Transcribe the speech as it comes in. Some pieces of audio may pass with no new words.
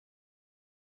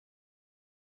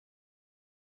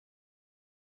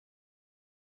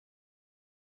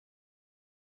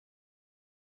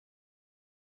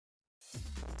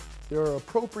There are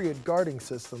appropriate guarding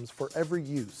systems for every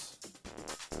use.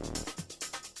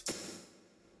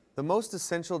 The most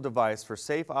essential device for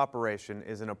safe operation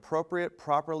is an appropriate,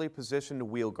 properly positioned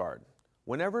wheel guard.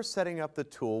 Whenever setting up the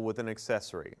tool with an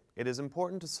accessory, it is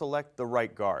important to select the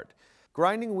right guard.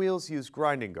 Grinding wheels use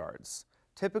grinding guards.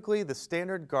 Typically, the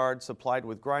standard guard supplied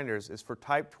with grinders is for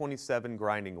Type 27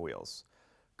 grinding wheels.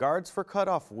 Guards for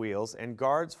cutoff wheels and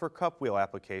guards for cup wheel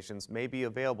applications may be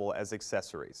available as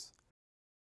accessories.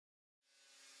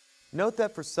 Note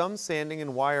that for some sanding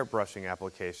and wire brushing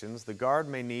applications, the guard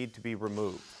may need to be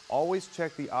removed. Always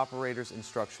check the operator's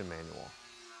instruction manual.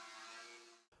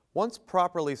 Once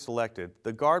properly selected,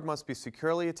 the guard must be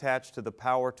securely attached to the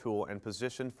power tool and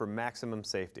positioned for maximum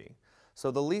safety, so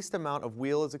the least amount of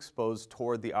wheel is exposed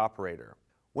toward the operator.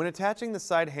 When attaching the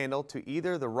side handle to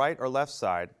either the right or left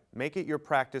side, make it your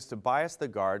practice to bias the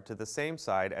guard to the same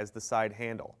side as the side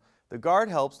handle. The guard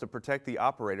helps to protect the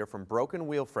operator from broken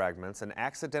wheel fragments and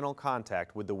accidental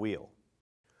contact with the wheel.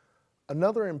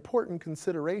 Another important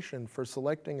consideration for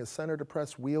selecting a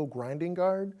center-depressed wheel grinding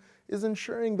guard is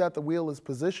ensuring that the wheel is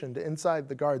positioned inside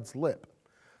the guard's lip.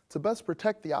 To best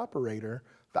protect the operator,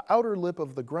 the outer lip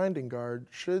of the grinding guard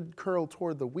should curl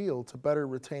toward the wheel to better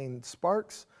retain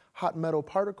sparks, hot metal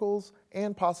particles,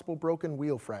 and possible broken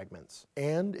wheel fragments.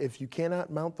 And if you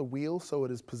cannot mount the wheel so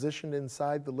it is positioned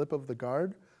inside the lip of the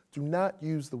guard, do not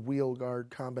use the wheel guard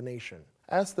combination.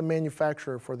 Ask the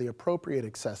manufacturer for the appropriate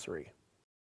accessory.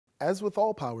 As with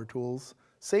all power tools,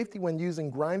 safety when using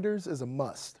grinders is a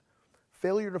must.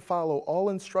 Failure to follow all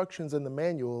instructions in the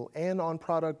manual and on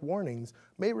product warnings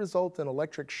may result in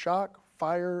electric shock,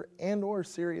 fire, and/or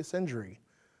serious injury.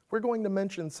 We're going to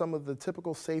mention some of the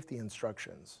typical safety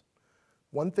instructions.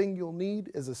 One thing you'll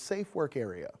need is a safe work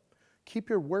area. Keep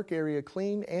your work area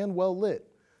clean and well lit.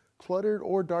 Cluttered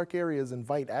or dark areas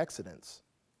invite accidents.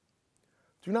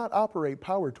 Do not operate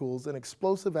power tools in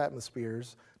explosive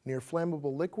atmospheres near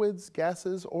flammable liquids,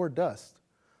 gases, or dust.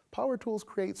 Power tools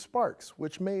create sparks,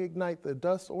 which may ignite the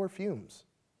dust or fumes.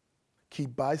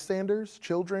 Keep bystanders,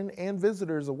 children, and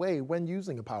visitors away when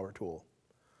using a power tool.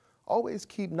 Always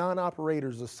keep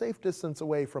non-operators a safe distance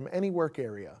away from any work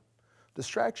area.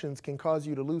 Distractions can cause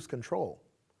you to lose control.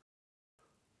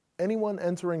 Anyone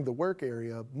entering the work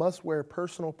area must wear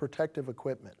personal protective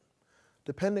equipment.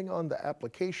 Depending on the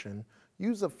application,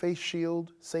 use a face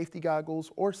shield, safety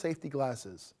goggles, or safety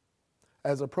glasses.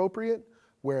 As appropriate,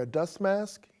 wear a dust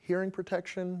mask, hearing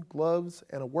protection, gloves,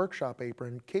 and a workshop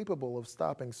apron capable of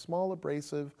stopping small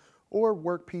abrasive or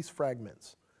workpiece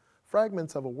fragments.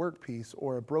 Fragments of a workpiece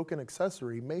or a broken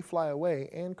accessory may fly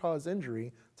away and cause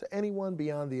injury to anyone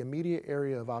beyond the immediate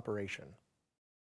area of operation.